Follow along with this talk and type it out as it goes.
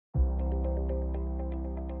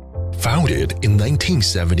Founded in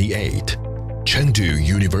 1978, Chengdu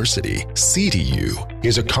University, CTU,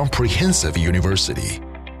 is a comprehensive university.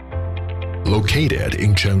 Located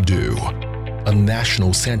in Chengdu, a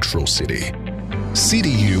national central city,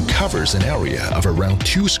 CTU covers an area of around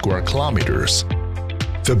 2 square kilometers.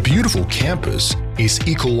 The beautiful campus is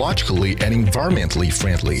ecologically and environmentally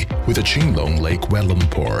friendly with the Qinglong Lake Wetland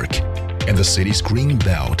Park and the city's green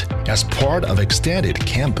belt as part of extended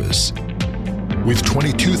campus. With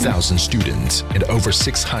 22,000 students and over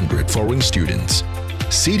 600 foreign students,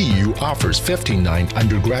 CTU offers 59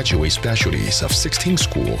 undergraduate specialties of 16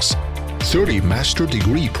 schools, 30 master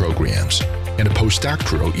degree programs, and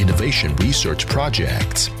postdoctoral innovation research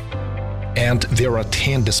projects. And there are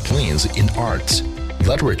 10 disciplines in arts,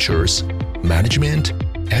 literatures, management,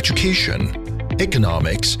 education,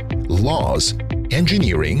 economics, laws,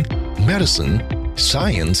 engineering, medicine,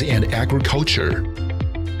 science, and agriculture.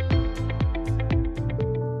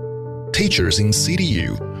 Teachers in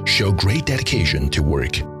CTU show great dedication to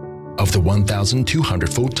work. Of the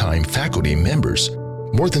 1,200 full-time faculty members,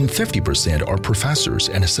 more than 50% are professors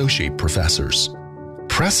and associate professors.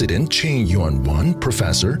 President Chen Yuanwan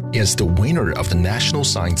Professor is the winner of the National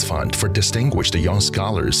Science Fund for Distinguished Young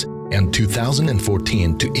Scholars and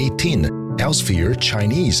 2014-18 Elsevier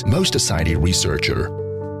Chinese Most Cited Researcher.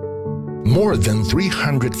 More than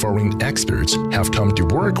 300 foreign experts have come to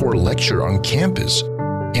work or lecture on campus,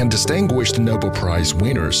 and distinguished Nobel Prize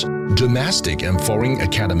winners, domestic and foreign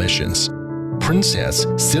academicians, Princess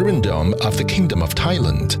Sirindom of the Kingdom of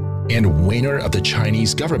Thailand, and winner of the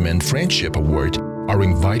Chinese Government Friendship Award are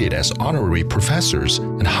invited as honorary professors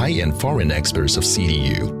and high-end foreign experts of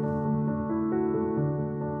CTU.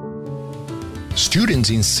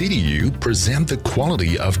 Students in CTU present the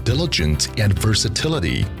quality of diligence and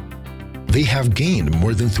versatility. They have gained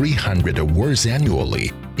more than 300 awards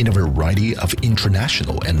annually in a variety of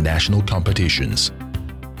international and national competitions.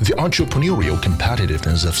 The entrepreneurial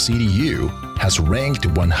competitiveness of CTU has ranked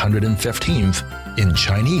 115th in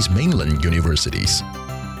Chinese mainland universities.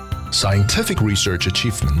 Scientific research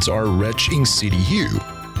achievements are rich in CTU.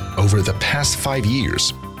 Over the past 5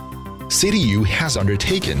 years, CTU has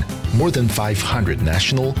undertaken more than 500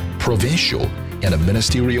 national, provincial, and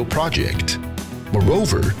ministerial projects.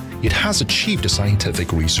 Moreover, it has achieved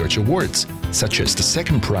scientific research awards, such as the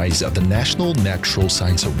second prize of the National Natural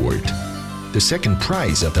Science Award, the second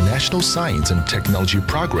prize of the National Science and Technology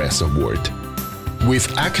Progress Award,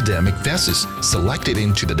 with academic thesis selected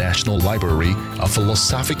into the National Library of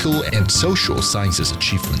Philosophical and Social Sciences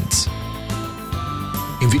Achievements.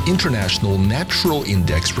 In the International Natural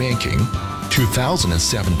Index ranking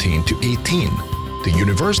 2017-18, the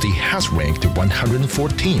university has ranked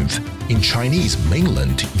 114th in Chinese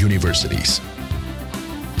mainland universities.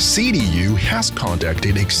 CTU has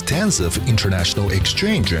conducted extensive international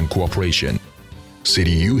exchange and cooperation.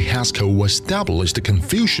 CTU has co-established the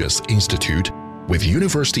Confucius Institute with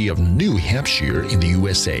University of New Hampshire in the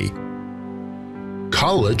USA.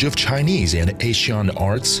 College of Chinese and Asian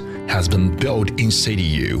Arts has been built in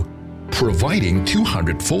CTU, providing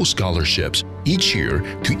 200 full scholarships each year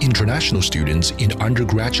to international students in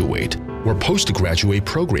undergraduate or postgraduate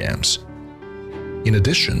programs. In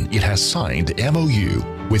addition, it has signed MOU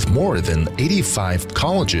with more than 85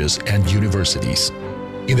 colleges and universities.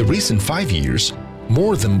 In the recent 5 years,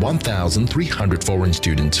 more than 1,300 foreign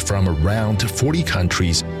students from around 40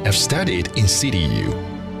 countries have studied in CTU,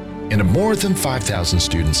 and more than 5,000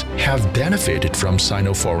 students have benefited from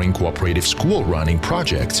Sino-Foreign Cooperative School running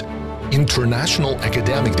projects, international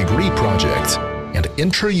academic degree projects, and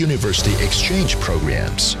inter-university exchange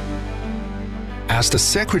programs. As the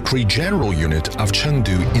Secretary General Unit of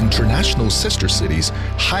Chengdu International Sister Cities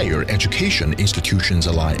Higher Education Institutions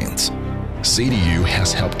Alliance, CTU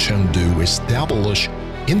has helped Chengdu establish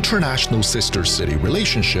international sister city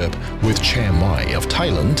relationship with Chiang Mai of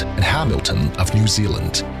Thailand and Hamilton of New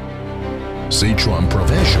Zealand. Sichuan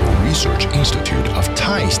Provincial Research Institute of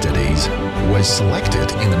Thai Studies was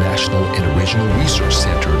selected in the National and Regional Research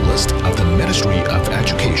Center list of the Ministry of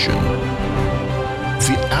Education.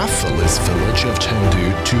 The Athelis Village of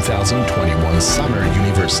Chengdu 2021 Summer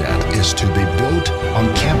Universiade is to be built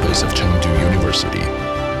on campus of Chengdu University.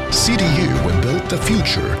 CTU will build the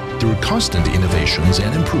future through constant innovations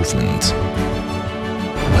and improvements.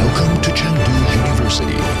 Welcome to Chengdu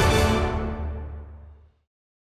University.